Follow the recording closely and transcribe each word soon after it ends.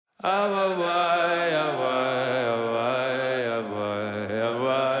You're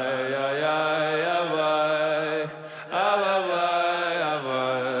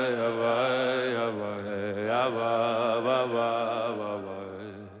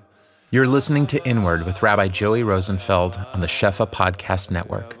listening to Inward with Rabbi Joey Rosenfeld on the Shefa Podcast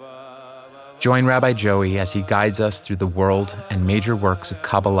Network. Join Rabbi Joey as he guides us through the world and major works of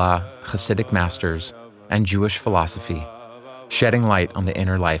Kabbalah, Hasidic masters, and Jewish philosophy, shedding light on the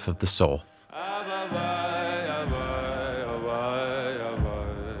inner life of the soul.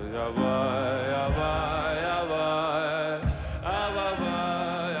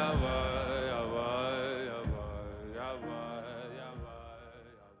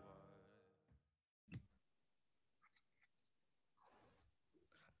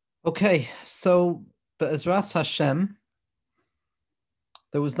 Okay, so Be'ezras Hashem,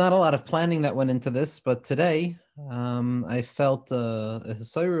 there was not a lot of planning that went into this, but today I felt a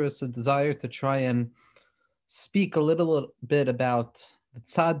desire to try and speak a little bit about the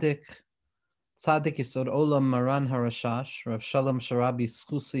Tzaddik Yisod Olam Maran Harashash, Rav Shalom Sharabi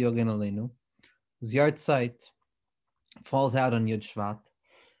Schusi Yogen Aleinu, whose yahrzeit falls out on Yud Shvat.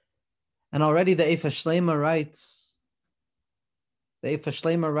 And already the Eifa Shlema writes that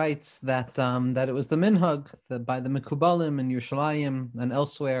that it was the minhag that by the Mekubalim in Yerushalayim and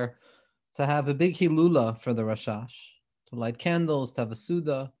elsewhere to have a big hilula for the Rashash, to light candles, to have a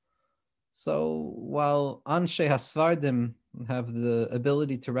Suda. So while Anshe Hasvardim have the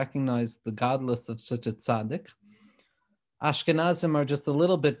ability to recognize the godless of such a tzaddik, Ashkenazim are just a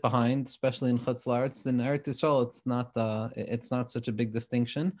little bit behind, especially in Chutz La'aretz. In Eretz Yisrael, it's not such a big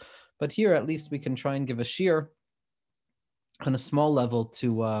distinction. But here, at least, we can try and give a shir on a small level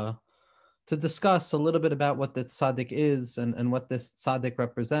to discuss a little bit about what the tzaddik is and what this tzaddik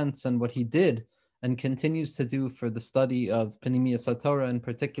represents and what he did and continues to do for the study of Panimiyas HaTorah, in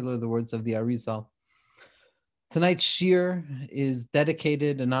particular the words of the Arizal. Tonight's shir is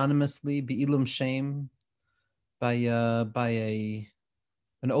dedicated anonymously, Be'ilum Shem, by an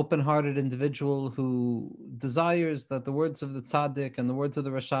open-hearted individual who desires that the words of the tzaddik and the words of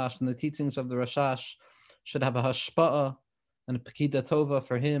the Rashash and the teachings of the Rashash should have a hashpa'ah and a Pekida Tova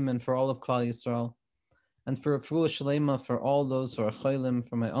for him and for all of Klal Yisrael, and for Refuah Shalema for all those who are Chaylim,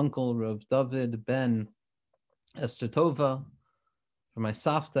 for my uncle Rav David ben Esther Tova, for my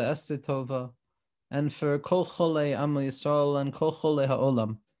Safta Esther Tova, and for Kol Cholei Am Yisrael and Kol Cholei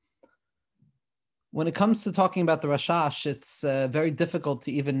Ha'olam. When it comes to talking about the Rashash, it's very difficult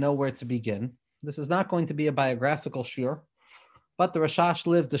to even know where to begin. This is not going to be a biographical shir, but the Rashash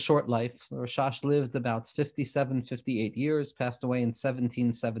lived a short life. The Rashash lived about 57, 58 years, passed away in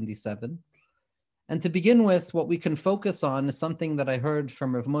 1777. And to begin with, what we can focus on is something that I heard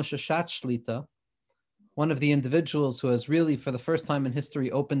from Rav Moshe Shatz Shlita, one of the individuals who has really, for the first time in history,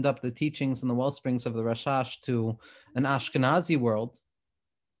 opened up the teachings and the wellsprings of the Rashash to an Ashkenazi world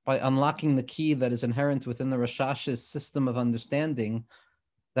by unlocking the key that is inherent within the Rashash's system of understanding,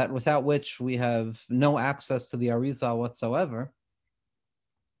 that without which we have no access to the Arizal whatsoever.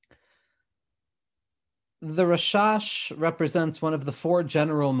 The Rashash represents one of the four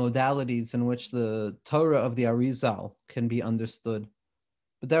general modalities in which the Torah of the Arizal can be understood.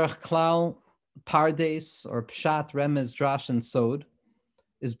 B'derech klal, Pardes, or Pshat, Remez, Drash, and Sod,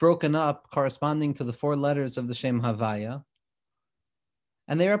 is broken up corresponding to the four letters of the Shem Havaya.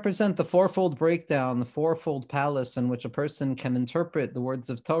 And they represent the fourfold breakdown, the fourfold palace in which a person can interpret the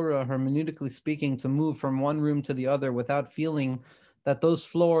words of Torah, hermeneutically speaking, to move from one room to the other without feeling that those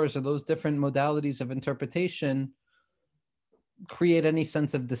floors or those different modalities of interpretation create any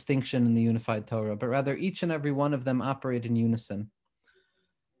sense of distinction in the unified Torah, but rather each and every one of them operate in unison.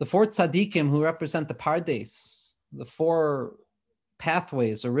 The four tzaddikim who represent the Pardes, the four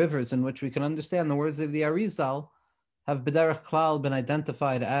pathways or rivers in which we can understand the words of the Arizal, have b'derech klal been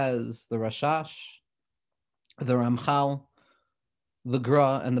identified as the Rashash, the Ramchal, the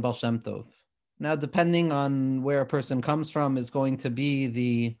Gra, and the Baal Shem Tov. Now, depending on where a person comes from is going to be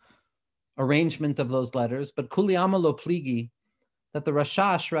the arrangement of those letters, but Kuli Amalo Pligi, that the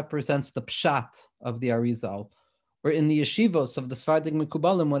Rashash represents the Pshat of the Arizal, or in the yeshivos of the Sfardig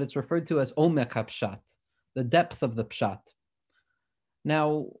Mekubalim, what it's referred to as Omek HaPshat, the depth of the Pshat.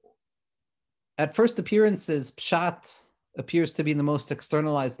 Now, at first appearances, Pshat appears to be the most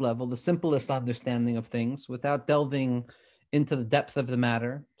externalized level, the simplest understanding of things, without delving into the depth of the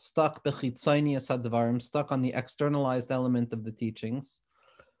matter, stuck bechitzonius hadvarim, stuck on the externalized element of the teachings.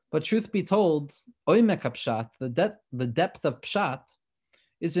 But truth be told, oimek pshat, the depth of pshat,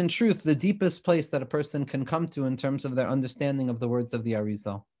 is in truth the deepest place that a person can come to in terms of their understanding of the words of the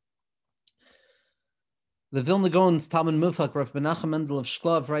Arizal. The Vilna Gaon's Talmud Mufak, Rav Menachem Mendel of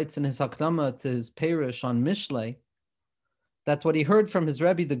Shklov, writes in his Hakdama to his Perush on Mishlei that what he heard from his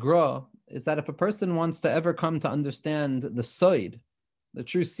Rebbe the Gra is that if a person wants to ever come to understand the Soid, the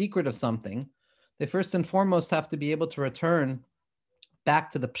true secret of something, they first and foremost have to be able to return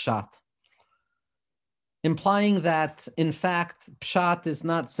back to the Pshat, implying that, in fact, Pshat is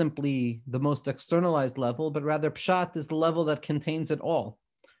not simply the most externalized level, but rather Pshat is the level that contains it all.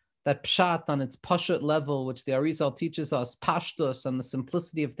 That Pshat on its Pashut level, which the Arizal teaches us, Pashtus, and the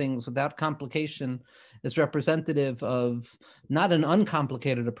simplicity of things without complication, is representative of not an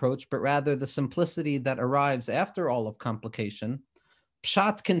uncomplicated approach, but rather the simplicity that arrives after all of complication.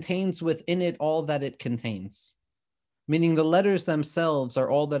 Pshat contains within it all that it contains, meaning the letters themselves are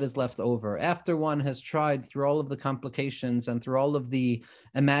all that is left over. After one has tried through all of the complications and through all of the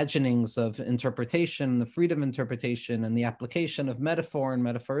imaginings of interpretation, the freedom of interpretation, and the application of metaphor and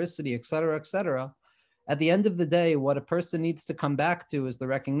metaphoricity, et cetera, at the end of the day, what a person needs to come back to is the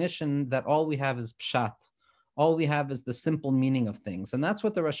recognition that all we have is pshat. All we have is the simple meaning of things. And that's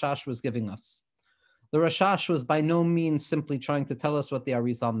what the Rashash was giving us. The Rashash was by no means simply trying to tell us what the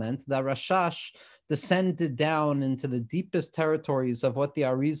Arizal meant. The Rashash descended down into the deepest territories of what the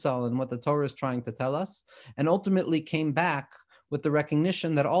Arizal and what the Torah is trying to tell us, and ultimately came back with the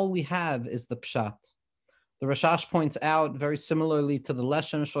recognition that all we have is the Pshat. The Rashash points out, very similarly to the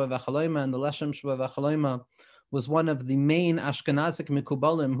Leshem Shvei V'Chaloima, and the Leshem Shvei V'Chaloima was one of the main Ashkenazic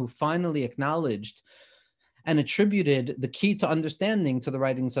Mikubalim who finally acknowledged and attributed the key to understanding to the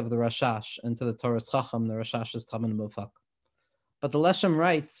writings of the Rashash and to the Torah's Chacham, the Rashash's Talmud Mufak. But the Leshem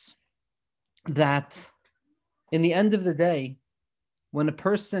writes that in the end of the day, when a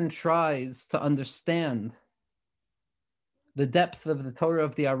person tries to understand the depth of the Torah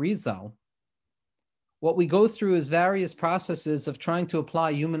of the Arizal, what we go through is various processes of trying to apply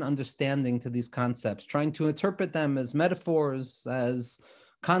human understanding to these concepts, trying to interpret them as metaphors, as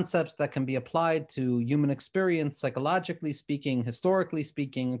concepts that can be applied to human experience, psychologically speaking, historically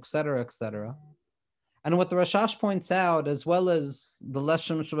speaking, et cetera, et cetera. And what the Rashash points out, as well as the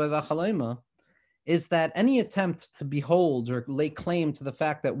Leshem Shvei V'Chaloima, is that any attempt to behold or lay claim to the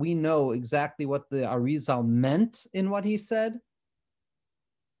fact that we know exactly what the Arizal meant in what he said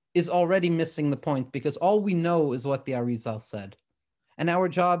is already missing the point, because all we know is what the Arizal said. And our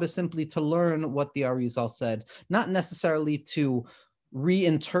job is simply to learn what the Arizal said, not necessarily to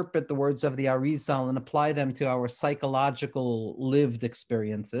reinterpret the words of the Arizal and apply them to our psychological lived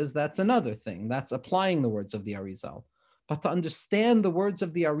experiences. That's another thing. That's applying the words of the Arizal. But to understand the words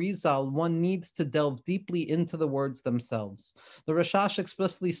of the Arizal, one needs to delve deeply into the words themselves. The Rashash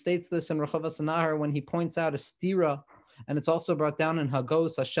explicitly states this in Rechavas Nahar when he points out a stira, and it's also brought down in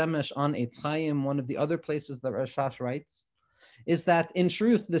Hagos Hashemesh on Eitz Chaim, one of the other places that Rashash writes, is that in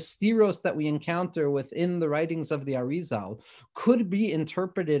truth, the stiros that we encounter within the writings of the Arizal could be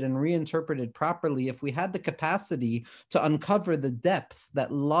interpreted and reinterpreted properly if we had the capacity to uncover the depths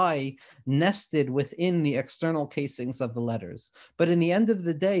that lie nested within the external casings of the letters. But in the end of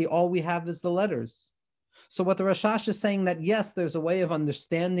the day, all we have is the letters. So what the Rashash is saying, that yes, there's a way of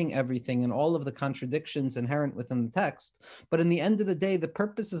understanding everything and all of the contradictions inherent within the text, but in the end of the day, the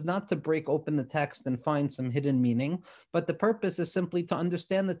purpose is not to break open the text and find some hidden meaning, but the purpose is simply to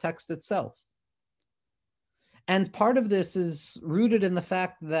understand the text itself. And part of this is rooted in the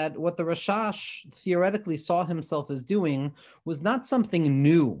fact that what the Rashash theoretically saw himself as doing was not something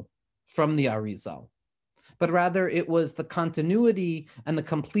new from the Arizal, but rather it was the continuity and the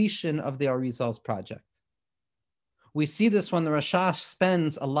completion of the Arizal's project. We see this when the Rashash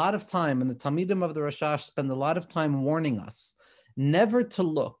spends a lot of time, and the Talmidim of the Rashash spend a lot of time warning us never to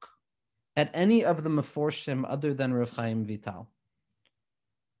look at any of the Meforshim other than Rav Chaim Vital.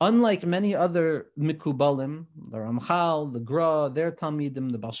 Unlike many other Mikubalim, the Ramchal, the Gra, their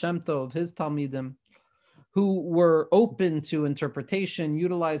Talmidim, the Baal Shem Tov, his Talmidim, who were open to interpretation,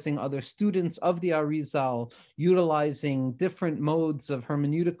 utilizing other students of the Arizal, utilizing different modes of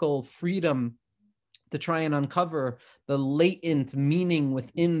hermeneutical freedom to try and uncover the latent meaning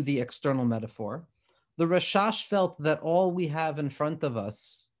within the external metaphor. The Rashash felt that all we have in front of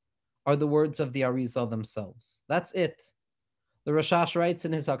us are the words of the Arizal themselves. That's it. The Rashash writes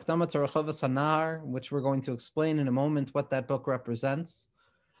in his Hakdama to Rechavas Nahar, which we're going to explain in a moment what that book represents.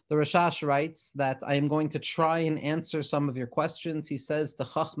 The Rashash writes that I am going to try and answer some of your questions. He says to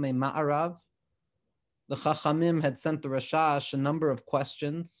Chachmei Ma'arav, the Chachamim had sent the Rashash a number of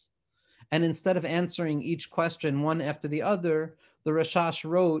questions, and instead of answering each question one after the other, the Rashash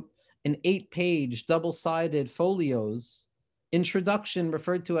wrote an 8-page, double-sided folios, introduction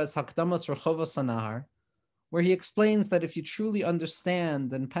referred to as Hakdamas Rechavas Nahar, where he explains that if you truly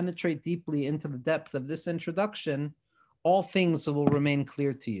understand and penetrate deeply into the depth of this introduction, all things will remain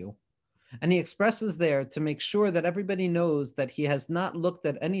clear to you. And he expresses there to make sure that everybody knows that he has not looked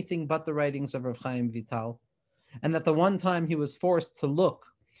at anything but the writings of Rav Chaim Vital, and that the one time he was forced to look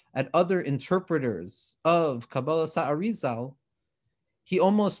at other interpreters of Kabbalah Sa'arizal, he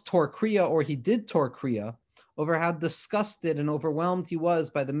almost tore kriya, or he did tore kriya, over how disgusted and overwhelmed he was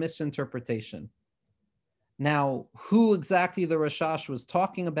by the misinterpretation. Now, who exactly the Rashash was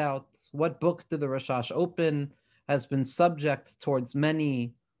talking about, what book did the Rashash open, has been subject towards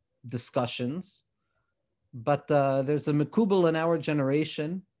many discussions. But there's a Mekubal in our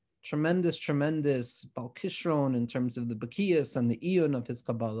generation, tremendous Bal Kishron in terms of the Bakiyas and the Iyun of his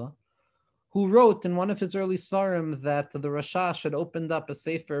Kabbalah, who wrote in one of his early Svarim that the Rashash had opened up a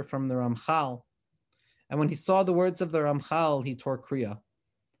sefer from the Ramchal. And when he saw the words of the Ramchal, he tore kriya.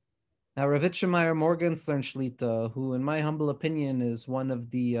 Now, Rav Itchemeyer Morgenstern Shlita, who in my humble opinion is one of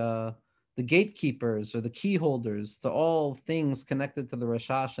the gatekeepers or the key holders to all things connected to the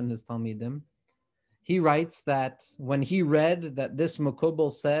Rashash and his Talmidim, he writes that when he read that this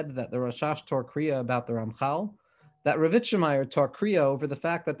Mekubal said that the Rashash tore kriya about the Ramchal, that Rav Itchemeyer tore kriya over the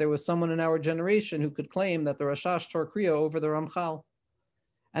fact that there was someone in our generation who could claim that the Rashash tore kriya over the Ramchal.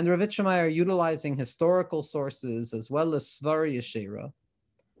 And Rav Itchemeyer, utilizing historical sources as well as Svar Yeshera,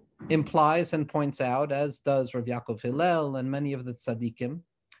 implies and points out, as does Rav Yaakov Hillel and many of the tzaddikim,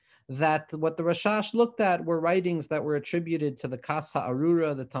 that what the Rashash looked at were writings that were attributed to the Kas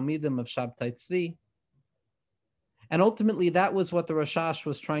HaArura, the Talmidim of Shabtai Tzvi. And ultimately, that was what the Rashash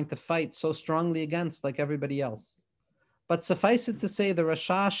was trying to fight so strongly against, like everybody else. But suffice it to say, the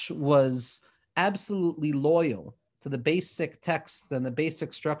Rashash was absolutely loyal to the basic text and the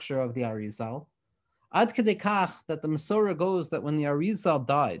basic structure of the Arizal. Ad kedei kach that the Masorah goes that when the Arizal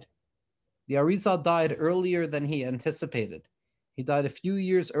died earlier than he anticipated. He died a few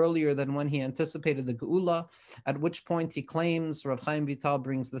years earlier than when he anticipated the Geula, at which point he claims, Rav Chaim Vital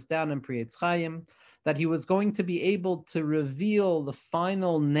brings this down in Pri Etz Chaim, that he was going to be able to reveal the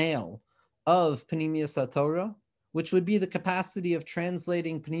final nail of Pnimiyas HaTorah, which would be the capacity of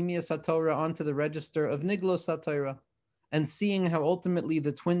translating Pnimiyas HaTorah onto the register of Niglos HaTorah, and seeing how ultimately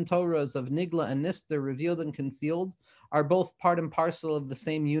the twin Torahs of Nigla and Nister, revealed and concealed, are both part and parcel of the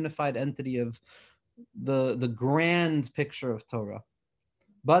same unified entity of the grand picture of Torah.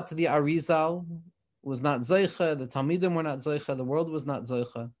 But the Arizal was not Zoicha, the Talmidim were not Zoicha, the world was not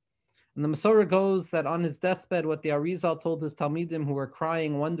Zoicha. And the Masorah goes that on his deathbed, what the Arizal told his Talmidim, who were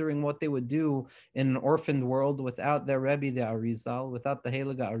crying, wondering what they would do in an orphaned world without their Rebbe, the Arizal, without the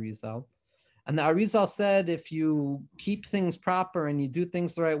Heilige Arizal. And the Arizal said, if you keep things proper and you do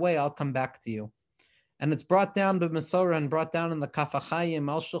things the right way, I'll come back to you. And it's brought down by Masorah and brought down in the Kaf HaChaim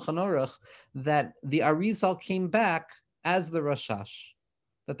Al Shulchan Aruch that the Arizal came back as the Rashash,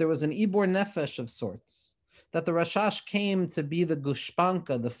 that there was an Ibor Nefesh of sorts, that the Rashash came to be the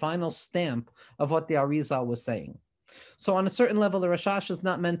Gushpanka, the final stamp of what the Arizal was saying. So on a certain level, the Rashash is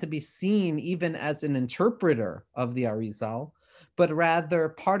not meant to be seen even as an interpreter of the Arizal, but rather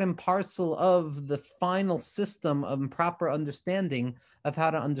part and parcel of the final system of proper understanding of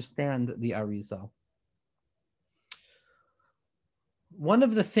how to understand the Arizal. One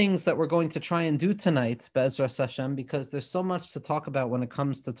of the things that we're going to try and do tonight, Be'ezras Hashem, because there's so much to talk about when it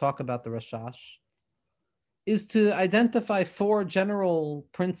comes to talk about the Rashash, is to identify 4 general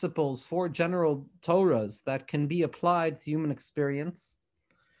principles, 4 general Torahs that can be applied to human experience.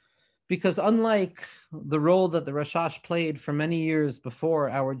 Because unlike the role that the Rashash played for many years before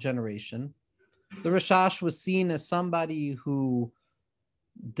our generation, the Rashash was seen as somebody who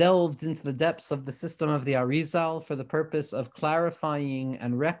delved into the depths of the system of the Arizal for the purpose of clarifying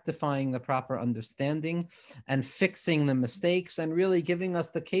and rectifying the proper understanding and fixing the mistakes and really giving us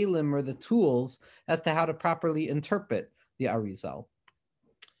the kelim or the tools as to how to properly interpret the Arizal.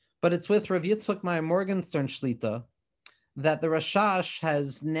 But it's with Rav Yitzchak Meyer Morgenstern Shlita that the Rashash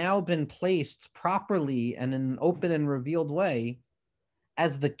has now been placed properly and in an open and revealed way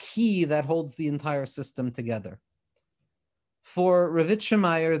as the key that holds the entire system together. For Rav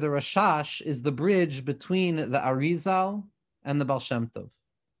Itchemeyer, the Rashash is the bridge between the Arizal and the Baal Shem Tov.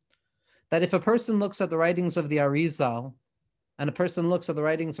 That if a person looks at the writings of the Arizal, and a person looks at the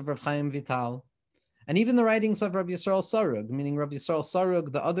writings of Rav Chaim Vital, and even the writings of Rav Yisrael Sarug, meaning Rav Yisrael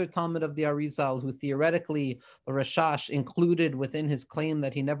Sarug, the other Talmud of the Arizal, who theoretically the Rashash included within his claim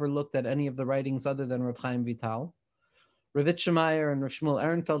that he never looked at any of the writings other than Rav Chaim Vital. Rav Itchemeyer and Rav Shmuel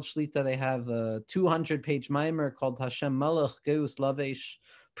Ehrenfeld Shlita, they have a 200-page mimer called Hashem Malach Geus Lavesh,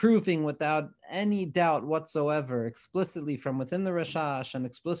 proving without any doubt whatsoever, explicitly from within the Rashash and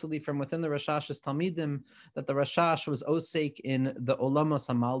explicitly from within the Rashash's Talmidim, that the Rashash was osek in the Olamos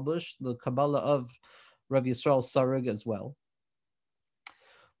HaMalbush, the Kabbalah of Rav Yisrael Sarug as well.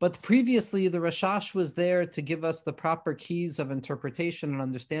 But previously, the Rashash was there to give us the proper keys of interpretation and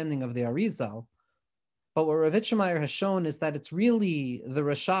understanding of the Arizal. But what Rav Hitchemeyer has shown is that it's really the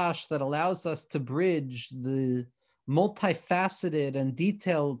Rashash that allows us to bridge the multifaceted and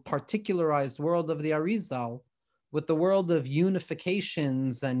detailed, particularized world of the Arizal with the world of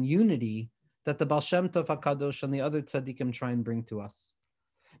unifications and unity that the Baal Shem Tov HaKadosh and the other tzaddikim try and bring to us.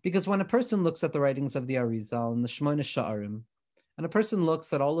 Because when a person looks at the writings of the Arizal and the Shmona Sha'arim, and a person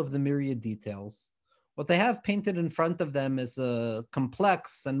looks at all of the myriad details, what they have painted in front of them is a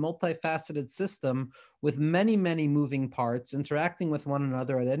complex and multifaceted system with many, many moving parts interacting with one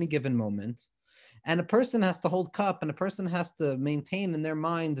another at any given moment. And a person has to hold cup, and a person has to maintain in their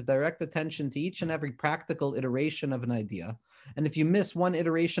mind direct attention to each and every practical iteration of an idea. And if you miss one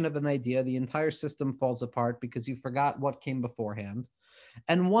iteration of an idea, the entire system falls apart because you forgot what came beforehand.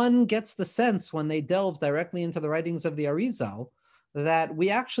 And one gets the sense when they delve directly into the writings of the Arizal that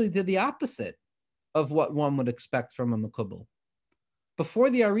we actually did the opposite of what one would expect from a Mekubal. Before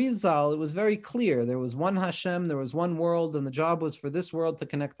the Arizal, it was very clear. There was one Hashem, there was one world, and the job was for this world to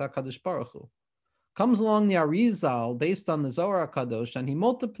connect to HaKadosh Baruch Hu. Comes along the Arizal based on the Zohar HaKadosh, and he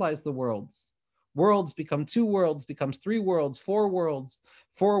multiplies the worlds. Worlds become 2 worlds, becomes 3 worlds, 4 worlds.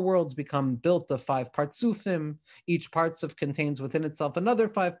 4 worlds become built of 5 partsufim. Each partsuf contains within itself another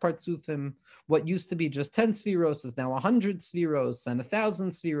 5 partsufim. What used to be just 10 spheros is now 100 spheros and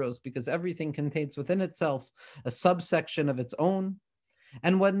 1,000 spheros, because everything contains within itself a subsection of its own.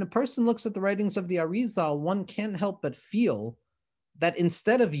 And when a person looks at the writings of the Arizal, one can't help but feel that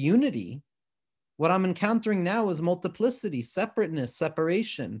instead of unity, what I'm encountering now is multiplicity, separateness,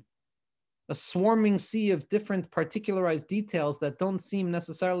 separation, a swarming sea of different particularized details that don't seem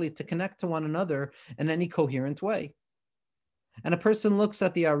necessarily to connect to one another in any coherent way. And a person looks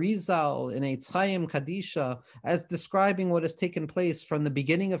at the Arizal in Eitz Chaim Kadisha as describing what has taken place from the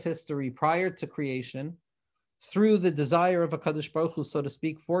beginning of history prior to creation, through the desire of HaKadosh Baruch Hu, so to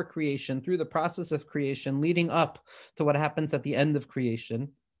speak, for creation, through the process of creation, leading up to what happens at the end of creation.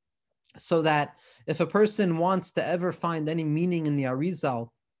 So that if a person wants to ever find any meaning in the Arizal,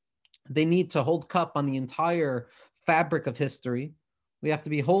 they need to hold cup on the entire fabric of history. We have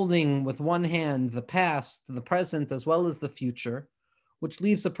to be holding with one hand the past, the present, as well as the future, which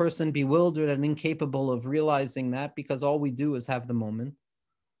leaves a person bewildered and incapable of realizing that, because all we do is have the moment.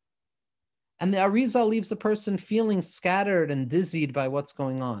 And the Arizal leaves a person feeling scattered and dizzied by what's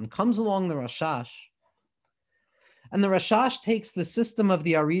going on. Comes along the Rashash, and the Rashash takes the system of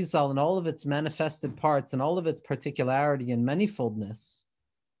the Arizal and all of its manifested parts and all of its particularity and manifoldness.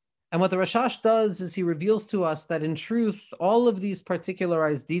 And what the Rashash does is he reveals to us that in truth, all of these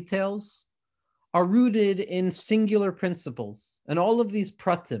particularized details are rooted in singular principles. And all of these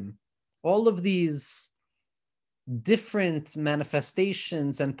pratim, all of these different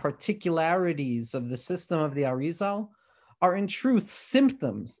manifestations and particularities of the system of the Arizal are in truth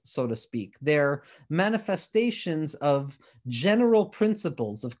symptoms, so to speak. They're manifestations of general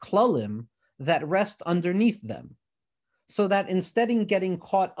principles, of klalim, that rest underneath them. So that instead of getting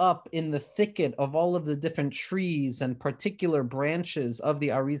caught up in the thicket of all of the different trees and particular branches of the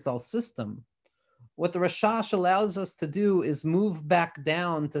Arizal system, what the Rashash allows us to do is move back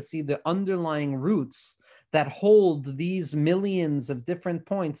down to see the underlying roots that hold these millions of different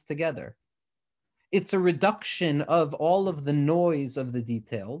points together. It's a reduction of all of the noise of the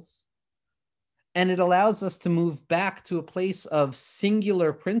details, and it allows us to move back to a place of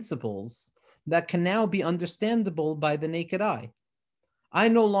singular principles that can now be understandable by the naked eye. I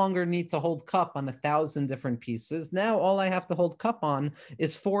no longer need to hold cup on 1,000 different pieces. Now all I have to hold cup on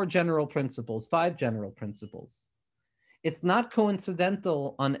is 4 general principles, 5 general principles. It's not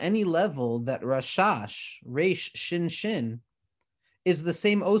coincidental on any level that Rashash, Resh, Shin, Shin, is the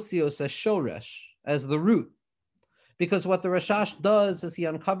same osios as Shoresh, as the root. Because what the Rashash does is he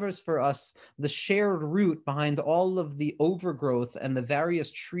uncovers for us the shared root behind all of the overgrowth and the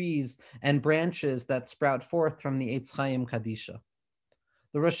various trees and branches that sprout forth from the Eitz Chaim Kadisha.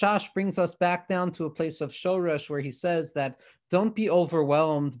 The Rashash brings us back down to a place of Shoresh where he says that Don't be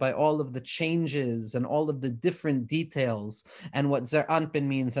overwhelmed by all of the changes and all of the different details and what Zer Anpin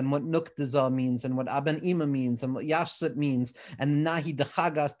means and what Nuktaza means and what Aben Ima means and what Yashsut means and Nahi, the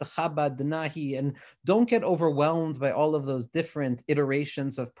Chagas, the Chabad, the Nahi. And don't get overwhelmed by all of those different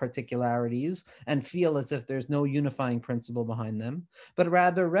iterations of particularities and feel as if there's no unifying principle behind them, but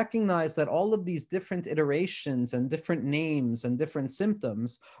rather recognize that all of these different iterations and different names and different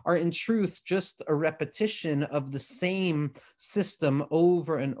symptoms are in truth just a repetition of the same system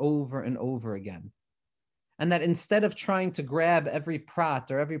over and over and over again. And that instead of trying to grab every prat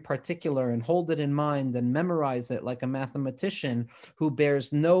or every particular and hold it in mind and memorize it like a mathematician who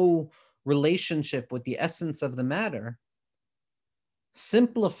bears no relationship with the essence of the matter,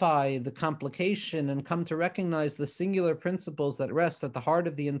 simplify the complication and come to recognize the singular principles that rest at the heart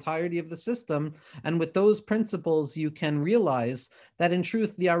of the entirety of the system. And with those principles, you can realize that in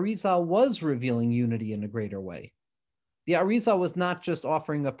truth, the Arizal was revealing unity in a greater way. The Arizal was not just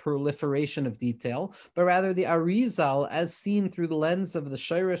offering a proliferation of detail, but rather the Arizal, as seen through the lens of the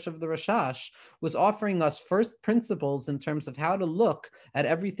Shirish of the Rashash, was offering us first principles in terms of how to look at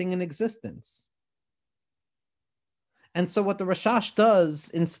everything in existence. And so what the Rashash does,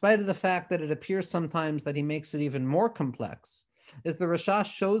 in spite of the fact that it appears sometimes that he makes it even more complex, is the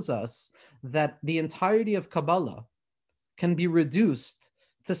Rashash shows us that the entirety of Kabbalah can be reduced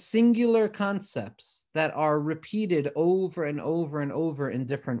to singular concepts that are repeated over and over and over in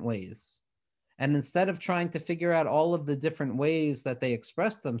different ways. And instead of trying to figure out all of the different ways that they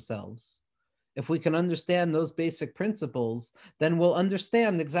express themselves, if we can understand those basic principles, then we'll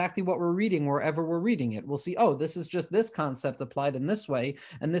understand exactly what we're reading wherever we're reading it. We'll see, oh, this is just this concept applied in this way,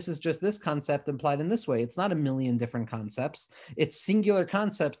 and this is just this concept applied in this way. It's not a million different concepts. It's singular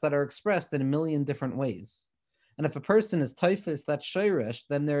concepts that are expressed in a million different ways. And if a person is typhus, that's shayresh,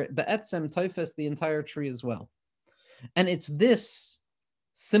 then they're be'etzem typhus the entire tree as well. And it's this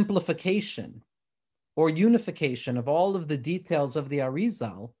simplification or unification of all of the details of the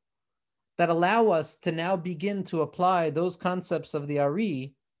Arizal that allow us to now begin to apply those concepts of the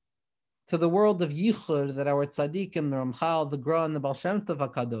Ari to the world of Yichur that our tzaddikim, the Ramchal, the Gra, and the Baal Shem Tov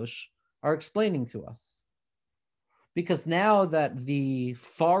HaKadosh are explaining to us. Because now that the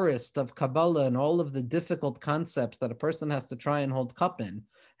forest of Kabbalah and all of the difficult concepts that a person has to try and hold cup in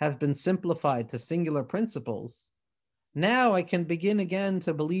have been simplified to singular principles, now I can begin again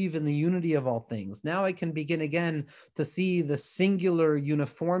to believe in the unity of all things. Now I can begin again to see the singular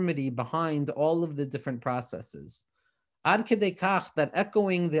uniformity behind all of the different processes. Ad kedei kach, that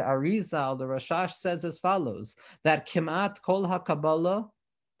echoing the Arizal, the Rashash says as follows, that kimat kol ha-Kabbalah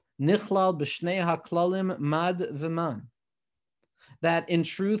Nichlal b'shnei haklalim mad v'man. That in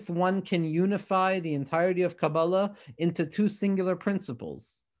truth, one can unify the entirety of Kabbalah into two singular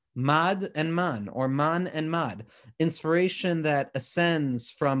principles, mad and man, or man and mad. Inspiration that ascends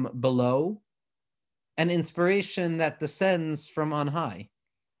from below and inspiration that descends from on high.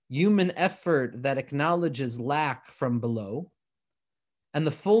 Human effort that acknowledges lack from below and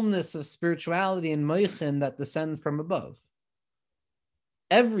the fullness of spirituality and moichin that descends from above.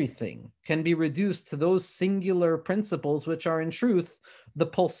 Everything can be reduced to those singular principles, which are in truth the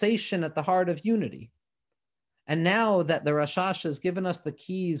pulsation at the heart of unity. And now that the Rashash has given us the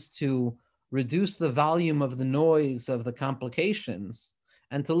keys to reduce the volume of the noise of the complications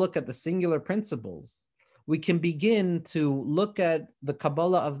and to look at the singular principles, we can begin to look at the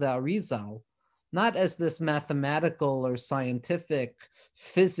Kabbalah of the Arizal not as this mathematical or scientific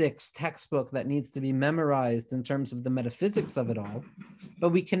physics textbook that needs to be memorized in terms of the metaphysics of it all, but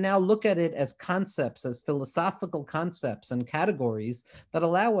we can now look at it as concepts, as philosophical concepts and categories that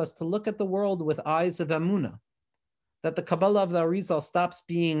allow us to look at the world with eyes of Amunah. That the Kabbalah of the Arizal stops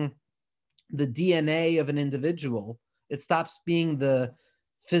being the DNA of an individual. It stops being the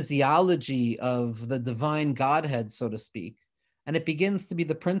physiology of the divine Godhead, so to speak. And it begins to be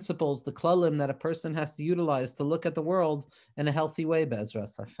the principles, the klalim that a person has to utilize to look at the world in a healthy way,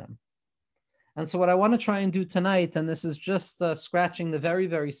 Be'ezras Hashem. And so what I want to try and do tonight, and this is just scratching the very,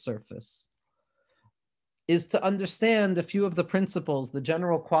 very surface, is to understand a few of the principles, the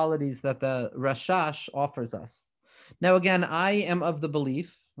general qualities that the Rashash offers us. Now, again, I am of the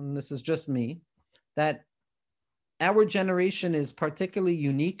belief, and this is just me, that our generation is particularly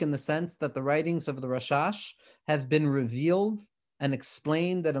unique in the sense that the writings of the Rashash have been revealed and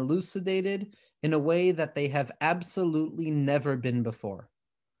explained and elucidated in a way that they have absolutely never been before.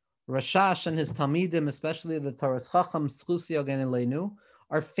 Rashash and his Talmidim, especially the Toras Chacham, Zchus Yogen Eleinu,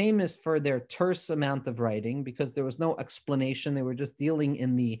 are famous for their terse amount of writing because there was no explanation. They were just dealing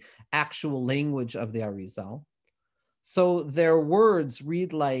in the actual language of the Arizal. So their words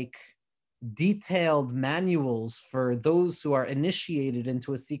read like detailed manuals for those who are initiated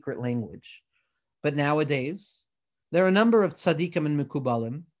into a secret language. But nowadays, there are a number of tzaddikim and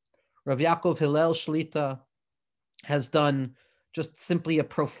mikubalim. Rav Yaakov Hillel Shlita has done just simply a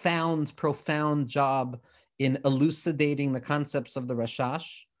profound job in elucidating the concepts of the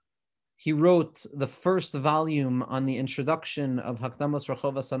Rashash. He wrote the first volume on the introduction of Hakdamas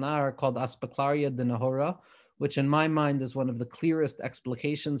Rechovas Anar called Aspaklaria de Nahora, which in my mind is one of the clearest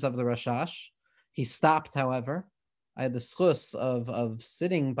explications of the Rashash. He stopped, however. I had the schus of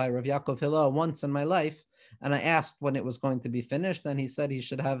sitting by Rav Yaakov Hillel once in my life, and I asked when it was going to be finished, and he said he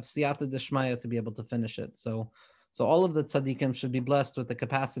should have siyata deshmaya to be able to finish it. So all of the tzaddikim should be blessed with the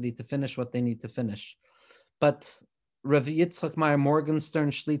capacity to finish what they need to finish. But Rav Yitzchak Meyer Morgenstern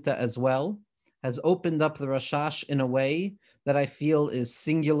Shlita as well has opened up the Rashash in a way that I feel is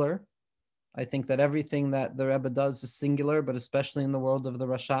singular. I think that everything that the Rebbe does is singular, but especially in the world of the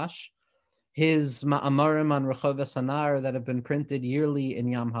Rashash. His ma'amarim on Rechovas Anar that have been printed yearly in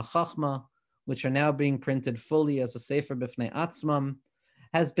Yam HaChachma, which are now being printed fully as a Sefer B'fnei Atzmam,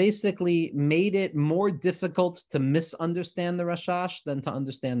 has basically made it more difficult to misunderstand the Rashash than to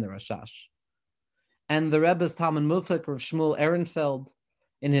understand the Rashash. And the Rebbe's Talmud Mufik, Rav Shmuel Ehrenfeld,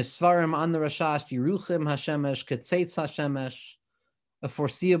 in his Svarim on the Rashash, Yeruchim HaShemesh, Ketzetz HaShemesh, a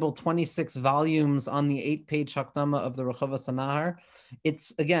foreseeable 26 volumes on the 8-page Hakdama of the Rechovas Anar.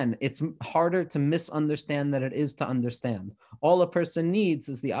 It's harder to misunderstand than it is to understand. All a person needs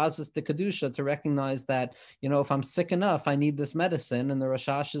is the Azaz de Kedusha to recognize that, if I'm sick enough, I need this medicine, and the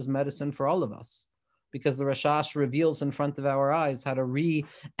Rashash is medicine for all of us. Because the Rashash reveals in front of our eyes how to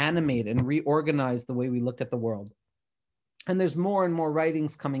reanimate and reorganize the way we look at the world. And there's more and more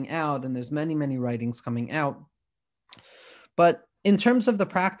writings coming out, and there's many, many writings coming out. But in terms of the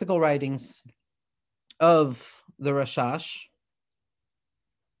practical writings of the Rashash,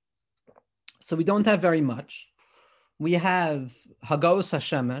 so we don't have very much. We have Hagaos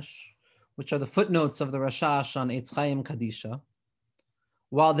HaShemesh, which are the footnotes of the Rashash on Eitz Chaim Kadisha.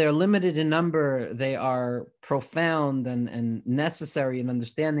 While they're limited in number, they are profound and necessary in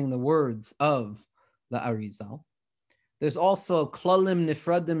understanding the words of the Arizal. There's also klalim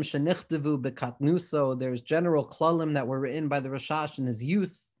nifradim shenichdevu bekatnuso. There's general klalim that were written by the Rashash in his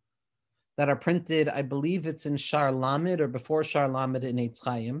youth that are printed, I believe it's in Shar Lamed or before Shar Lamed in Eitz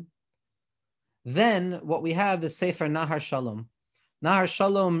Chaim. Then what we have is Sefer Nahar Shalom. Nahar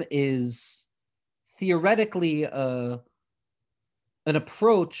Shalom is theoretically an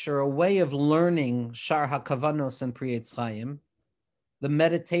approach or a way of learning Shar HaKavanos and Pri Eitz Chaim, the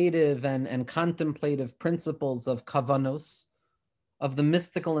meditative and contemplative principles of kavanos, of the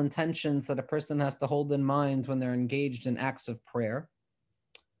mystical intentions that a person has to hold in mind when they're engaged in acts of prayer.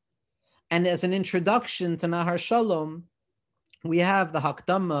 And as an introduction to Nahar Shalom, we have the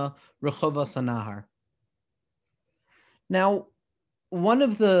Hakdama Rechovas Nahar. Now, one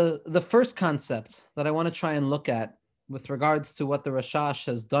of the first concept that I want to try and look at with regards to what the Rashash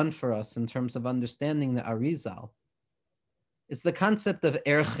has done for us in terms of understanding the Arizal is the concept of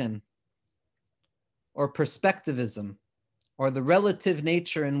erchen, or perspectivism, or the relative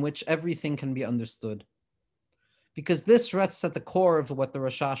nature in which everything can be understood. Because this rests at the core of what the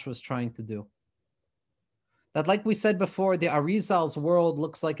Rashash was trying to do. That, like we said before, the Arizal's world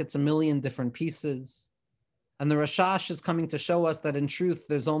looks like it's a million different pieces, and the Rashash is coming to show us that in truth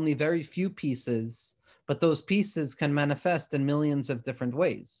there's only very few pieces, but those pieces can manifest in millions of different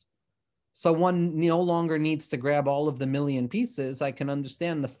ways. So one no longer needs to grab all of the million pieces. I can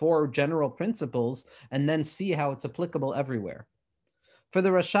understand the 4 general principles and then see how it's applicable everywhere. For the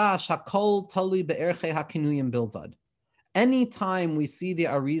Rashash, hakol tali be'erche hakinuyim bilvad. Anytime we see the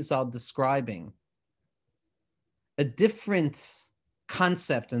Arizal describing a different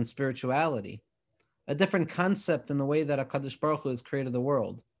concept in spirituality, a different concept in the way that HaKadosh Baruch Hu has created the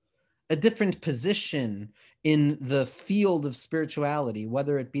world, a different position in the field of spirituality,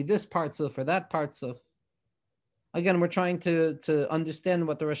 whether it be this partsuf or that partsuf. Again, we're trying to understand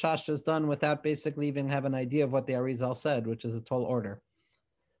what the Rashash has done without basically even have an idea of what the Arizal said, which is a tall order.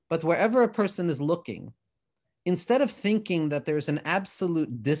 But wherever a person is looking, instead of thinking that there's an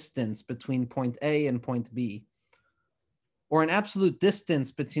absolute distance between point A and point B, or an absolute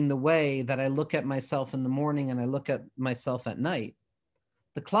distance between the way that I look at myself in the morning and I look at myself at night,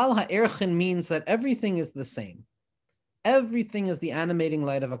 the Klal HaErchen means that everything is the same. Everything is the animating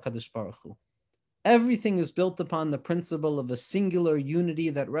light of HaKadosh Baruch Hu. Everything is built upon the principle of a singular unity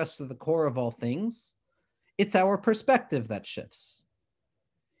that rests at the core of all things. It's our perspective that shifts.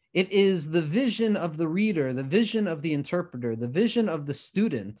 It is the vision of the reader, the vision of the interpreter, the vision of the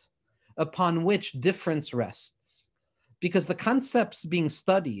student upon which difference rests. Because the concepts being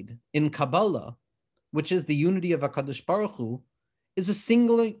studied in Kabbalah, which is the unity of HaKadosh Baruch Hu, is a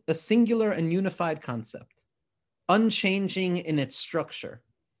singular and unified concept, unchanging in its structure.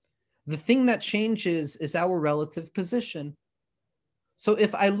 The thing that changes is our relative position. So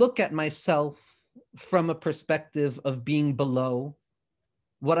if I look at myself from a perspective of being below,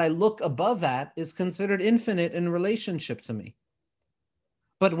 what I look above at is considered infinite in relationship to me.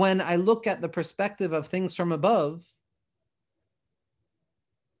 But when I look at the perspective of things from above,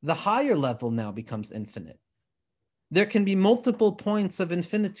 the higher level now becomes infinite. There can be multiple points of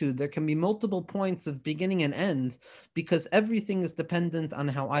infinitude. There can be multiple points of beginning and end, because everything is dependent on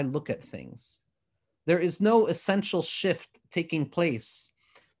how I look at things. There is no essential shift taking place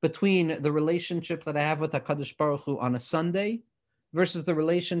between the relationship that I have with HaKadosh Baruch Hu on a Sunday versus the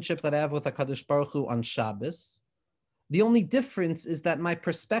relationship that I have with HaKadosh Baruch Hu on Shabbos. The only difference is that my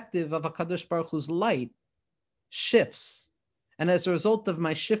perspective of HaKadosh Baruch Hu's light shifts. And as a result of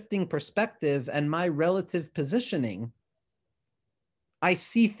my shifting perspective and my relative positioning, I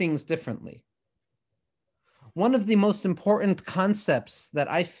see things differently. One of the most important concepts that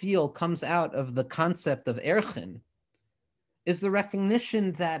I feel comes out of the concept of Erchin is the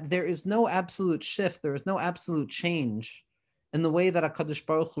recognition that there is no absolute shift, there is no absolute change in the way that HaKadosh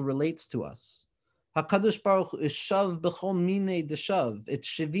Baruch Hu relates to us. HaKadosh Baruch Hu is shav b'chol minei deshav. It's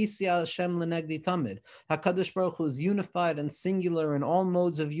shivisia Hashem lenegdi tamid. HaKadosh Baruch Hu is unified and singular in all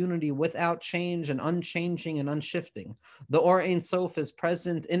modes of unity without change and unchanging and unshifting. The Or Ein Sof is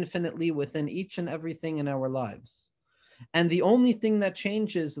present infinitely within each and everything in our lives. And the only thing that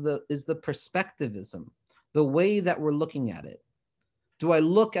changes is the perspectivism, the way that we're looking at it. Do I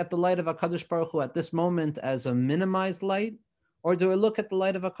look at the light of HaKadosh Baruch Hu at this moment as a minimized light? Or do I look at the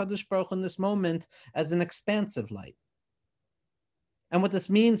light of HaKadosh Baruch Hu in this moment as an expansive light? And what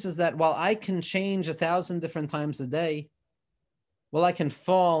this means is that while I can change 1,000 different times a day, while I can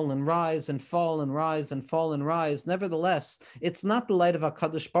fall and rise and fall and rise and fall and rise, nevertheless, it's not the light of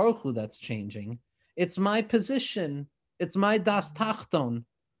HaKadosh Baruch Hu that's changing. It's my position. It's my das tachton.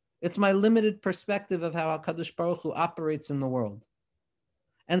 It's my limited perspective of how HaKadosh Baruch Hu operates in the world.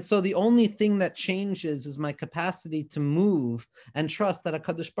 And so the only thing that changes is my capacity to move and trust that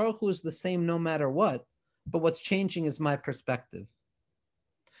HaKadosh Baruch Hu is the same no matter what, but what's changing is my perspective.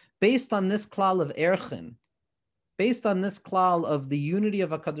 Based on this klal of Erchin, based on this klal of the unity of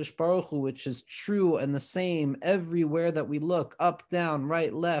HaKadosh Baruch Hu, which is true and the same everywhere that we look, up, down,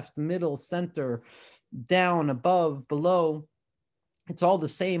 right, left, middle, center, down, above, below, it's all the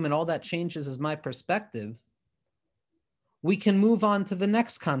same, and all that changes is my perspective. We can move on to the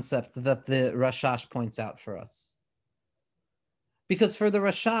next concept that the Rashash points out for us. Because for the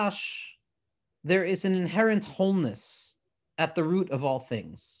Rashash, there is an inherent wholeness at the root of all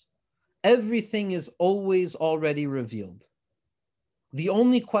things. Everything is always already revealed. The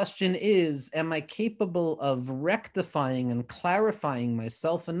only question is, am I capable of rectifying and clarifying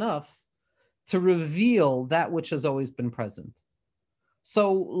myself enough to reveal that which has always been present?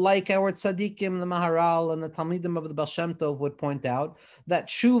 So like our tzaddikim, the Maharal, and the Talmidim of the Baal Shem Tov would point out, that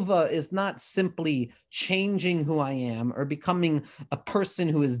tshuva is not simply changing who I am or becoming a person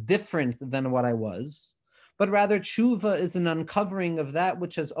who is different than what I was, but rather tshuva is an uncovering of that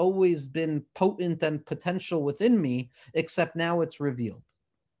which has always been potent and potential within me, except now it's revealed.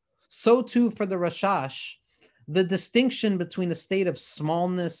 So too for the Rashash, the distinction between a state of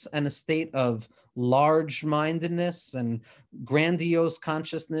smallness and a state of large-mindedness and grandiose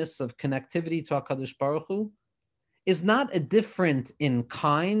consciousness of connectivity to HaKadosh Baruch Hu is not a difference in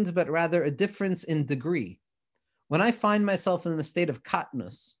kind, but rather a difference in degree. When I find myself in a state of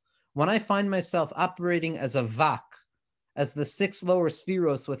katnus, when I find myself operating as a vak, as the 6 lower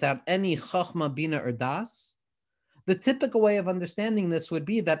spheros without any chachma, bina, or das, the typical way of understanding this would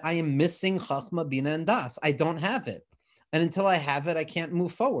be that I am missing chachma, bina, and das. I don't have it. And until I have it, I can't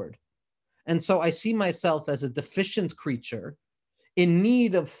move forward. And so I see myself as a deficient creature in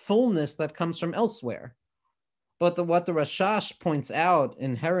need of fullness that comes from elsewhere. But what the Rashash points out,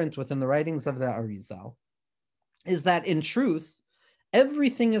 inherent within the writings of the Arizal, is that in truth,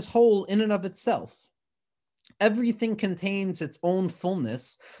 everything is whole in and of itself. Everything contains its own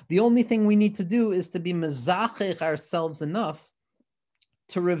fullness. The only thing we need to do is to be mezachech ourselves enough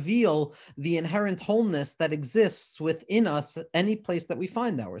to reveal the inherent wholeness that exists within us, any place that we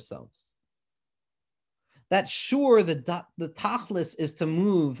find ourselves. That sure, the tachlis is to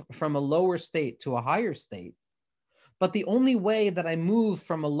move from a lower state to a higher state. But the only way that I move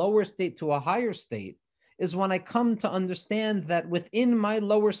from a lower state to a higher state is when I come to understand that within my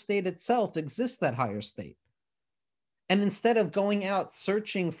lower state itself exists that higher state. And instead of going out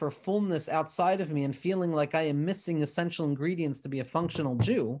searching for fullness outside of me and feeling like I am missing essential ingredients to be a functional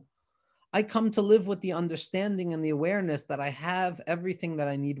Jew, I come to live with the understanding and the awareness that I have everything that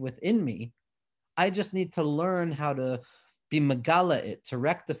I need within me. I just need to learn how to be megala it, to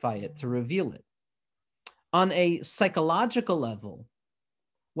rectify it, to reveal it. On a psychological level,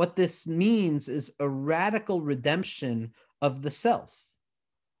 what this means is a radical redemption of the self.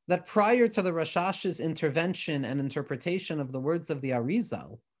 That prior to the Rashash's intervention and interpretation of the words of the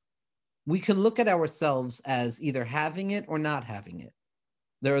Arizal, we can look at ourselves as either having it or not having it.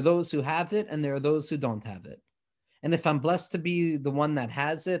 There are those who have it and there are those who don't have it. And if I'm blessed to be the one that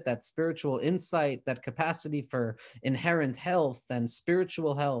has it, that spiritual insight, that capacity for inherent health and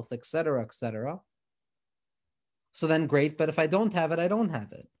spiritual health, etc., so then great, but if I don't have it, I don't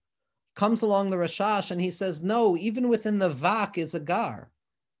have it. Comes along the Rashash and he says, no, even within the Vak is a Gar.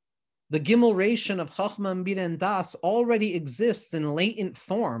 The Gimel ration of Chachma and Bina and Das already exists in latent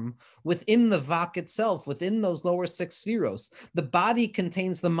form within the Vak itself, within those lower six spheros. The body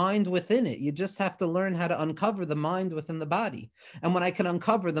contains the mind within it. You just have to learn how to uncover the mind within the body. And when I can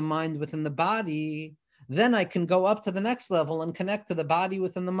uncover the mind within the body, then I can go up to the next level and connect to the body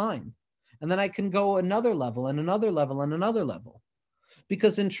within the mind. And then I can go another level and another level and another level.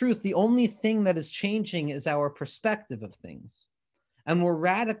 Because in truth, the only thing that is changing is our perspective of things. And we're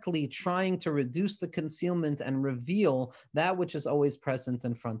radically trying to reduce the concealment and reveal that which is always present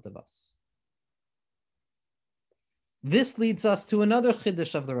in front of us. This leads us to another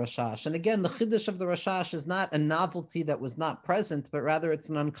chiddush of the Rashash. And again, the chiddush of the Rashash is not a novelty that was not present, but rather it's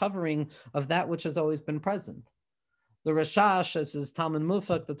an uncovering of that which has always been present. The Rashash, as his Talmud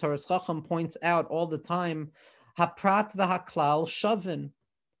Mufak, the Torah Chacham, points out all the time, haprat v'haklal shavin,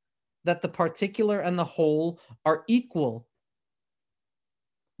 that the particular and the whole are equal.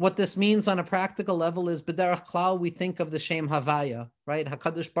 What this means on a practical level is, b'derech klal, we think of the Shem Havaya, right?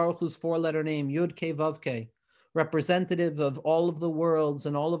 HaKadosh Baruch Hu's four-letter name, Yud Kei Vav Kei, representative of all of the worlds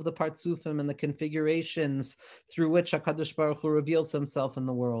and all of the partsufim and the configurations through which HaKadosh Baruch Hu reveals himself in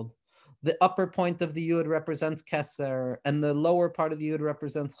the world. The upper point of the Yud represents Keser, and the lower part of the Yud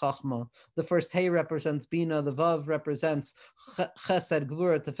represents Chachma. The first Hey represents Bina, the Vav represents Chesed,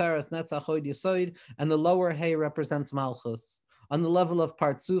 Gvura, Teferes, Netzach, Hod, Yesod, and the lower Hey represents Malchus. On the level of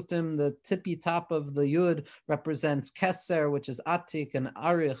Partsufim, the tippy top of the Yud represents Keser, which is Atik, and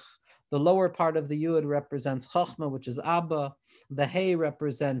Arich. The lower part of the Yud represents Chachma, which is Abba. The Hey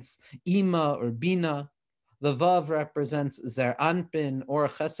represents Ima or Bina. The Vav represents Zer Anpin or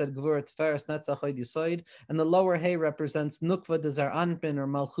Chesed Gvur Tferes Netzach Hod Yesod, and the lower Hey represents Nukva de Zer Anpin or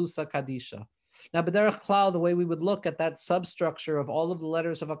Malchusa Kadisha. Now, b'derech klal, the way we would look at that substructure of all of the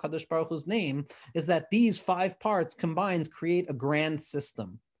letters of HaKadosh Baruch Hu's name is that these five parts combined create a grand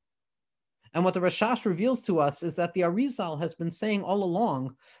system. And what the Rashash reveals to us is that the Arizal has been saying all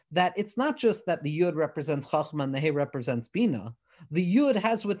along that it's not just that the Yud represents Chachma and the Hey represents Bina. The Yud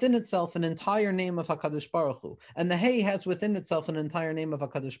has within itself an entire name of HaKadosh Baruch Hu, and the Hey has within itself an entire name of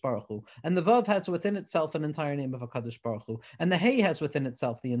HaKadosh Baruch Hu, and the Vav has within itself an entire name of HaKadosh Baruch Hu, and the Hey has within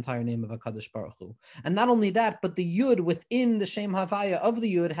itself the entire name of HaKadosh Baruch Hu. And not only that, but the Yud within the Shem Havaya of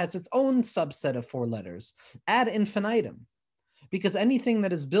the Yud has its own subset of four letters, ad infinitum. Because anything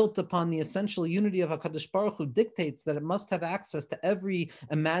that is built upon the essential unity of HaKadosh Baruch Hu dictates that it must have access to every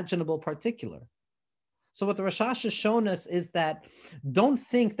imaginable particular. So what the Rashash has shown us is that don't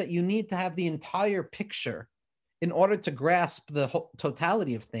think that you need to have the entire picture in order to grasp the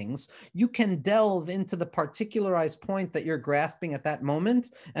totality of things. You can delve into the particularized point that you're grasping at that moment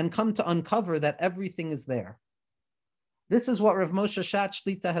and come to uncover that everything is there. This is what Rav Moshe Shatz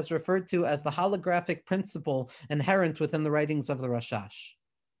Shlita has referred to as the holographic principle inherent within the writings of the Rashash.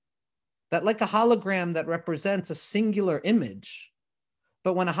 That like a hologram that represents a singular image,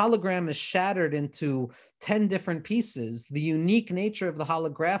 but when a hologram is shattered into 10 different pieces, the unique nature of the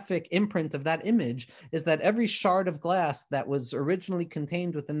holographic imprint of that image is that every shard of glass that was originally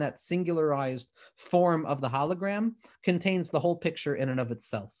contained within that singularized form of the hologram contains the whole picture in and of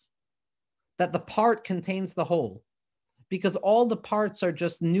itself. That the part contains the whole, because all the parts are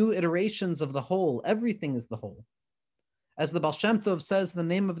just new iterations of the whole. Everything is the whole. As the Baal Shem Tov says, the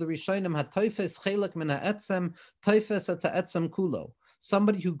name of the Rishonim, HaToifes Chelek Min HaEtzem, Toifes Et HaEtzem Kulo.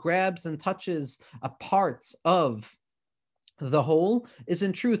 Somebody who grabs and touches a part of the whole is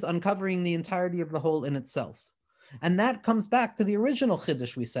in truth uncovering the entirety of the whole in itself. And that comes back to the original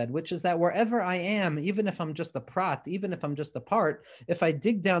chiddush we said, which is that wherever I am, even if I'm just a prat, even if I'm just a part, if I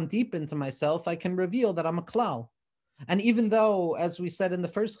dig down deep into myself, I can reveal that I'm a klal. And even though, as we said in the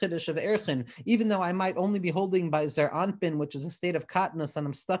first Chiddush of Erchin, even though I might only be holding by Zer Anpin, which is a state of katnus, and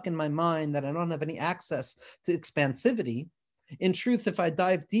I'm stuck in my mind that I don't have any access to expansivity, in truth, if I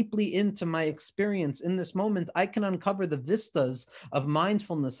dive deeply into my experience in this moment, I can uncover the vistas of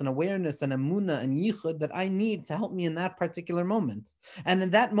mindfulness and awareness and emunah and yichud that I need to help me in that particular moment. And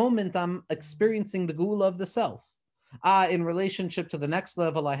in that moment, I'm experiencing the geula of the self. In relationship to the next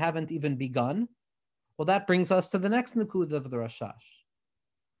level, I haven't even begun. Well, that brings us to the next Nakuda of the Rashash.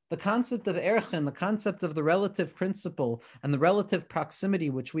 The concept of Erchin, the concept of the relative principle and the relative proximity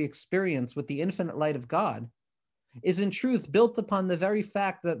which we experience with the infinite light of God, is in truth built upon the very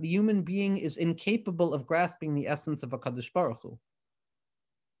fact that the human being is incapable of grasping the essence of HaKadosh Baruch Hu.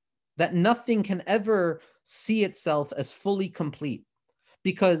 That nothing can ever see itself as fully complete,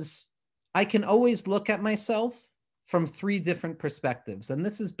 because I can always look at myself from three different perspectives. And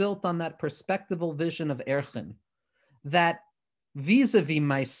this is built on that perspectival vision of Erchin, that vis-a-vis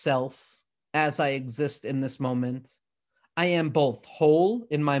myself as I exist in this moment, I am both whole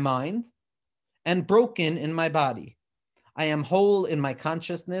in my mind and broken in my body. I am whole in my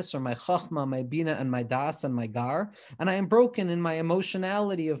consciousness, or my chachma, my bina, and my das, and my gar, and I am broken in my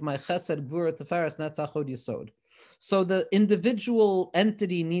emotionality of my chesed, gvura, tiferes, netzach, hod, yesod. So the individual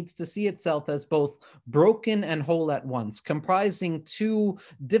entity needs to see itself as both broken and whole at once, comprising two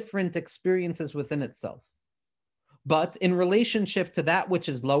different experiences within itself. But in relationship to that which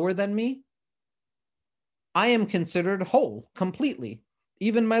is lower than me, I am considered whole completely.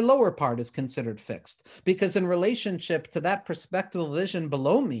 Even my lower part is considered fixed, because in relationship to that perspectival vision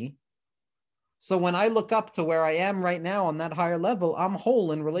below me, so when I look up to where I am right now on that higher level, I'm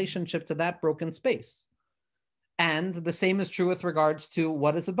whole in relationship to that broken space. And the same is true with regards to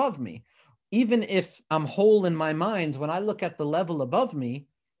what is above me. Even if I'm whole in my mind, when I look at the level above me,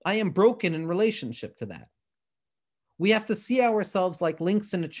 I am broken in relationship to that. We have to see ourselves like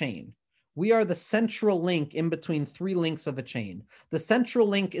links in a chain. We are the central link in between three links of a chain. The central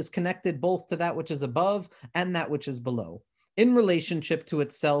link is connected both to that which is above and that which is below. In relationship to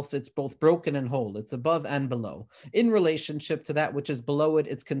itself, it's both broken and whole. It's above and below. In relationship to that which is below it,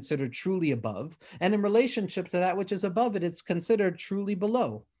 it's considered truly above. And in relationship to that which is above it, it's considered truly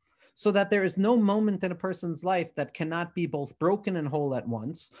below. So that there is no moment in a person's life that cannot be both broken and whole at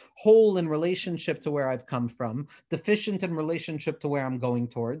once, whole in relationship to where I've come from, deficient in relationship to where I'm going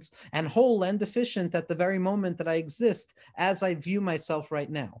towards, and whole and deficient at the very moment that I exist as I view myself right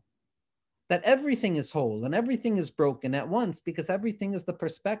now. That everything is whole and everything is broken at once, because everything is the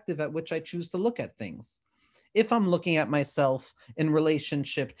perspective at which I choose to look at things. If I'm looking at myself in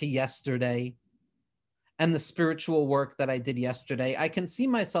relationship to yesterday, and the spiritual work that I did yesterday, I can see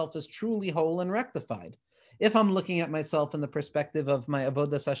myself as truly whole and rectified. If I'm looking at myself in the perspective of my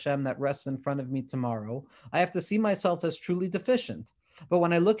avodas Hashem that rests in front of me tomorrow, I have to see myself as truly deficient. But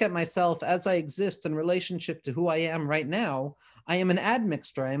when I look at myself as I exist in relationship to who I am right now, I am an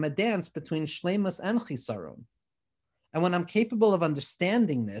admixture. I am a dance between shleimus and chisaron. And when I'm capable of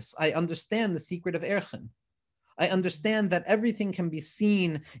understanding this, I understand the secret of Erchin. I understand that everything can be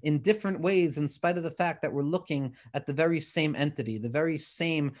seen in different ways in spite of the fact that we're looking at the very same entity, the very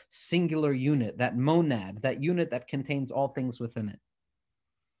same singular unit, that monad, that unit that contains all things within it.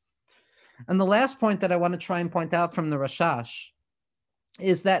 And the last point that I want to try and point out from the Rashash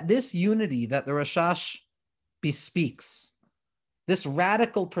is that this unity that the Rashash bespeaks, this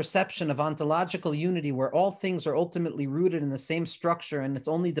radical perception of ontological unity where all things are ultimately rooted in the same structure and it's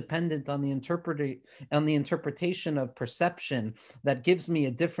only dependent on the interpretation of perception that gives me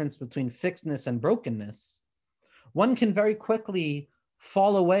a difference between fixedness and brokenness, one can very quickly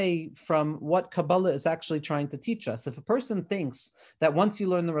fall away from what Kabbalah is actually trying to teach us. If a person thinks that once you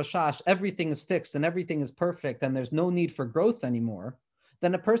learn the Rashash, everything is fixed and everything is perfect and there's no need for growth anymore,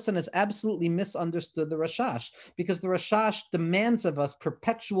 then a person has absolutely misunderstood the Rashash, because the Rashash demands of us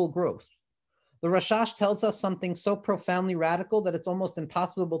perpetual growth. The Rashash tells us something so profoundly radical that it's almost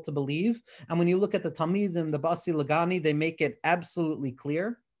impossible to believe. And when you look at the Talmidim, the Basi Lagani, they make it absolutely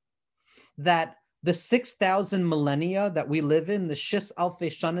clear that the 6,000 millennia that we live in, the Shis Alfei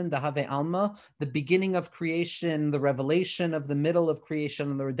Shanin, the Have Alma, the beginning of creation, the revelation of the middle of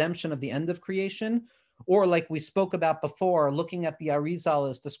creation, and the redemption of the end of creation, or like we spoke about before, looking at the Arizal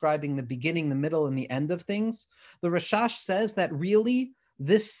as describing the beginning, the middle, and the end of things, the Rashash says that really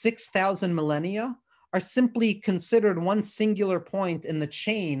this 6,000 millennia are simply considered one singular point in the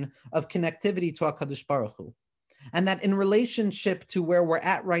chain of connectivity to HaKadosh Baruch Hu. And that in relationship to where we're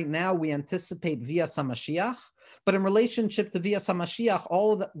at right now, we anticipate via Samashiach, but in relationship to via Samashiach,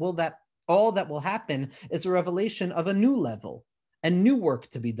 all that will happen is a revelation of a new level and new work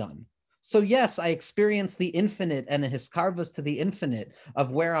to be done. So yes, I experience the infinite and a hiskarvas to the infinite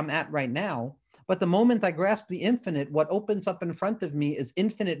of where I'm at right now. But the moment I grasp the infinite, what opens up in front of me is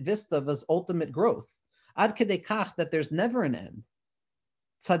infinite vista of his ultimate growth. Ad kedei kach, that there's never an end.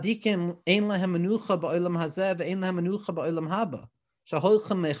 Tzadikim ein lahem menucha ba'olam hazeh ve'ein lahem menucha ba'olam haba.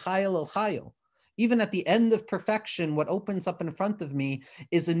 Shaholchem mechayil el chayil. Even at the end of perfection, what opens up in front of me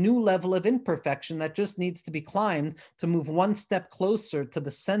is a new level of imperfection that just needs to be climbed to move one step closer to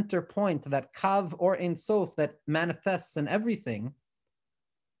the center point, that kav or ein sof that manifests in everything,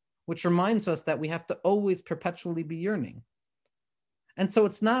 which reminds us that we have to always perpetually be yearning. And so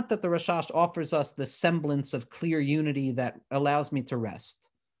it's not that the Rashash offers us the semblance of clear unity that allows me to rest.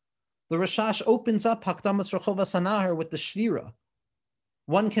 The Rashash opens up Hakdamas Rechovas Hanahar with the Shvira.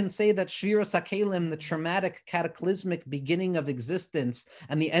 One can say that Shvira Sakelim, the traumatic, cataclysmic beginning of existence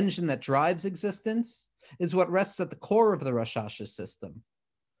and the engine that drives existence, is what rests at the core of the Rashash's system.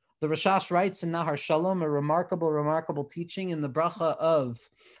 The Rashash writes in Nahar Shalom, a remarkable teaching in the bracha of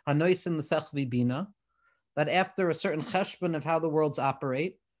Hanoisim L'Sech V'Bina, that after a certain cheshbon of how the worlds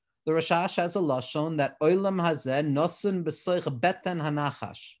operate, the Rashash has a lashon that Olam Hazeh Nosun B'Soich Beten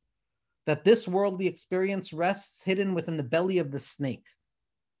Hanachash, that this worldly experience rests hidden within the belly of the snake.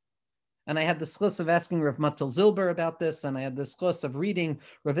 And I had the schluss of asking Rav Matel Zilber about this, and I had the schluss of reading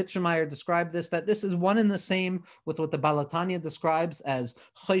Rav Itchemeyer describe this, that this is one and the same with what the Balatanya describes as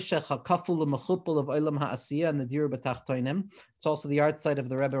Choshech HaKaful U'Mechupul of Olam HaAsiyah and the Dir B'Tachtoinim. It's also the art site of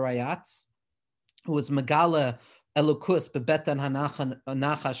the Rebbe Rayatz, who was Megala Elukus Bebetan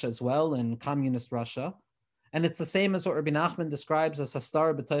Hanachash as well in communist Russia. And it's the same as what Rabbi Nachman describes as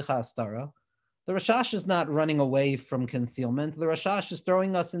Hastara B'Toicha Hastara. The Rashash is not running away from concealment. The Rashash is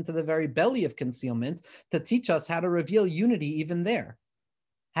throwing us into the very belly of concealment to teach us how to reveal unity even there.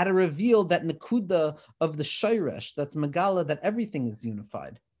 How to reveal that Nakuda of the Shairesh, that's Megala, that everything is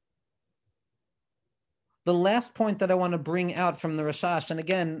unified. The last point that I want to bring out from the Rashash, and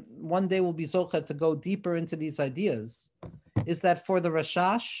again, one day we'll be zocha to go deeper into these ideas, is that for the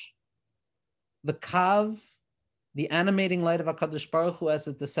Rashash, the Kav, the animating light of HaKadosh Baruch Hu as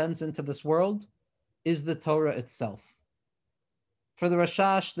it descends into this world, is the Torah itself. For the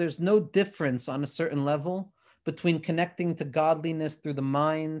Rashash, there's no difference on a certain level between connecting to godliness through the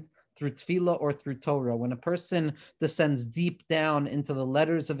mind, through tefillah, or through Torah. When a person descends deep down into the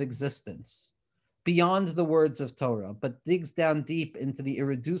letters of existence, beyond the words of Torah, but digs down deep into the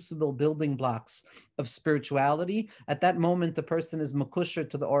irreducible building blocks of spirituality, at that moment, the person is makusher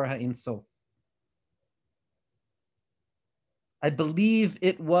to the Or HaEin Sof. I believe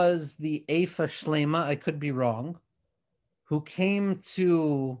it was the Eifa Shlema, I could be wrong, who came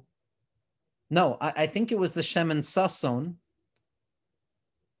to, no, I think it was the Shemen Sasson.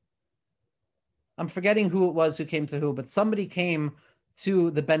 I'm forgetting who it was who came to who, but somebody came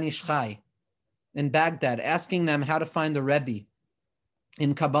to the Ben Ish Chai in Baghdad, asking them how to find the Rebbe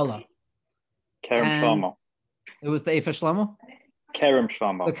in Kabbalah. Kerem Shlomo. It was the Eifa Shlomo? Kerem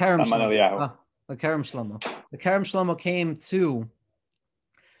Shlomo. The Kerem Shlomo. The Kerem Shlomo. The Kerem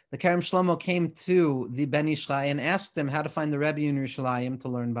Shlomo came to the Ben Ish Chai and asked him how to find the Rebbe in Yerushalayim to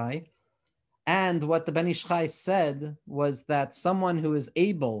learn by. And what the Ben Ish Chai said was that someone who is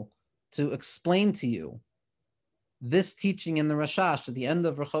able to explain to you this teaching in the Rashash at the end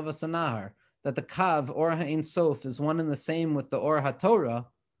of Rechovas Hanahar, that the Kav, Or HaEin Sof, is one and the same with the Or HaTorah,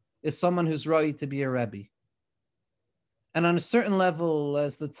 is someone who's right to be a Rebbe. And on a certain level,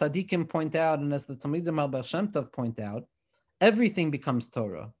 as the Tzadikim point out, and as the Talmidim al Baal Shem Tov point out, everything becomes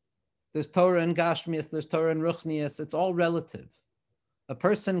Torah. There's Torah in Gashmias, there's Torah in Ruchnias, it's all relative. A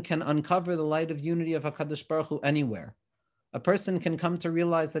person can uncover the light of unity of HaKadosh Baruch Hu anywhere. A person can come to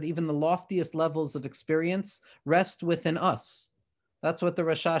realize that even the loftiest levels of experience rest within us. That's what the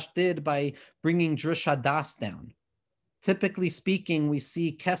Rashash did by bringing Drush Hadas down. Typically speaking, we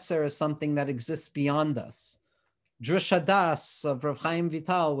see Keser as something that exists beyond us. Drush Hadas of Rav Chaim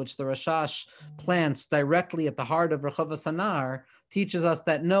Vital, which the Rashash plants directly at the heart of Rechovas Hanahar, teaches us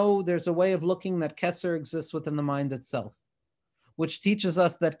that no, there's a way of looking that Keser exists within the mind itself, which teaches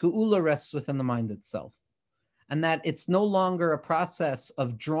us that Geula rests within the mind itself, and that it's no longer a process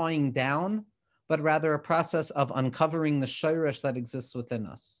of drawing down, but rather a process of uncovering the shayresh that exists within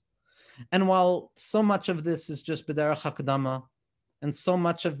us. And while so much of this is just b'derech hakdama, and so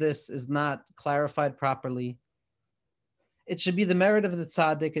much of this is not clarified properly, it should be the merit of the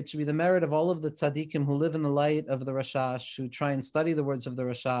tzaddik, it should be the merit of all of the tzaddikim who live in the light of the Rashash, who try and study the words of the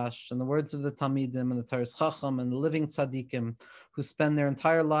Rashash, and the words of the Talmidim, and the Taras Chacham, and the living tzaddikim, who spend their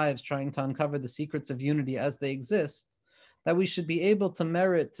entire lives trying to uncover the secrets of unity as they exist, that we should be able to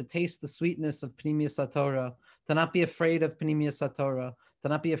merit, to taste the sweetness of Pnimiyas HaTorah, to not be afraid of Pnimiyas HaTorah, to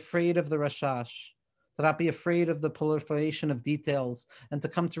not be afraid of the Rashash, to not be afraid of the proliferation of details, and to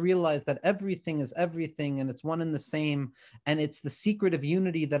come to realize that everything is everything and it's one and the same. And it's the secret of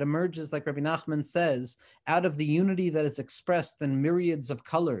unity that emerges, like Rabbi Nachman says, out of the unity that is expressed in myriads of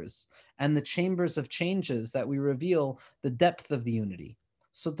colors and the chambers of changes that we reveal the depth of the unity.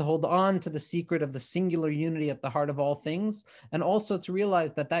 So to hold on to the secret of the singular unity at the heart of all things, and also to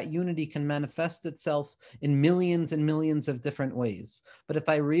realize that that unity can manifest itself in millions and millions of different ways. But if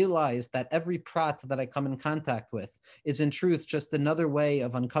I realize that every prat that I come in contact with is in truth just another way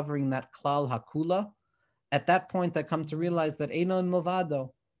of uncovering that klal hakula, at that point I come to realize that Einon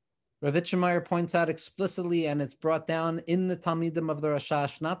Movado. Rav Itchemeyer points out explicitly, and it's brought down in the Talmidim of the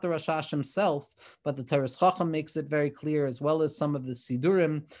Rashash, not the Rashash himself, but the Teres Chacham makes it very clear, as well as some of the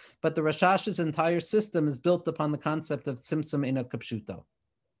Sidurim. But the Rashash's entire system is built upon the concept of Tzimtzum Eino Kipshuto.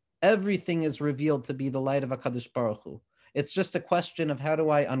 Everything is revealed to be the light of HaKadosh Baruch Hu. It's just a question of how do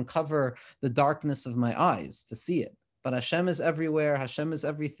I uncover the darkness of my eyes to see it. But Hashem is everywhere, Hashem is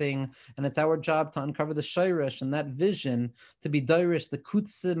everything, and it's our job to uncover the Shayresh and that vision, to be Dairish, the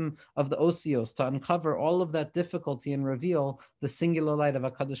Kutzim of the Osios, to uncover all of that difficulty and reveal the singular light of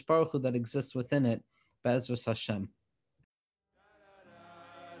HaKadosh Baruch Hu that exists within it. Be'ezras Hashem.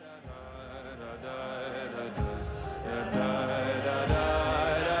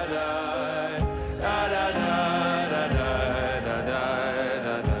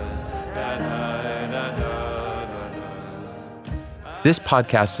 This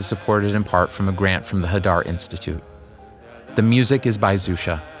podcast is supported in part from a grant from the Hadar Institute. The music is by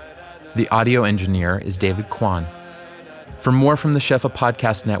Zusha. The audio engineer is David Kwan. For more from the Shefa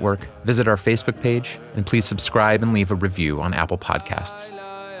Podcast Network, visit our Facebook page and please subscribe and leave a review on Apple Podcasts.